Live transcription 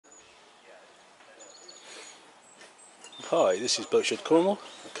Hi, this is Boatshed Cornwall.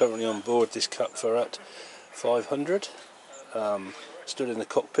 Currently on board this Ferret 500. Stood in the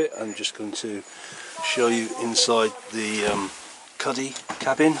cockpit. I'm just going to show you inside the cuddy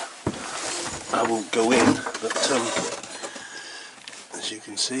cabin. I won't go in, but as you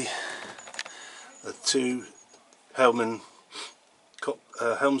can see, the two helmsman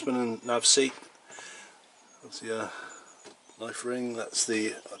and nav seat. That's the knife ring. That's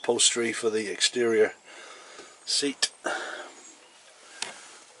the upholstery for the exterior seat.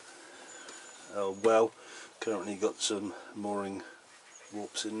 Well, currently got some mooring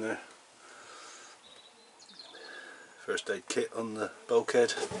warps in there. First aid kit on the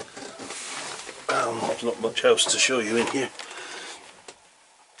bulkhead. There's not much else to show you in here.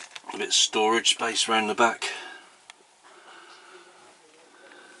 A bit of storage space around the back.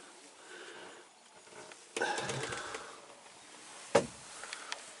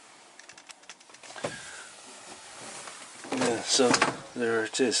 Yeah, so there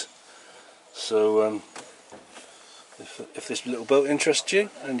it is. So if this little boat interests you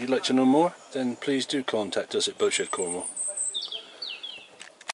and you'd like to know more, then please do contact us at Boatshed Cornwall.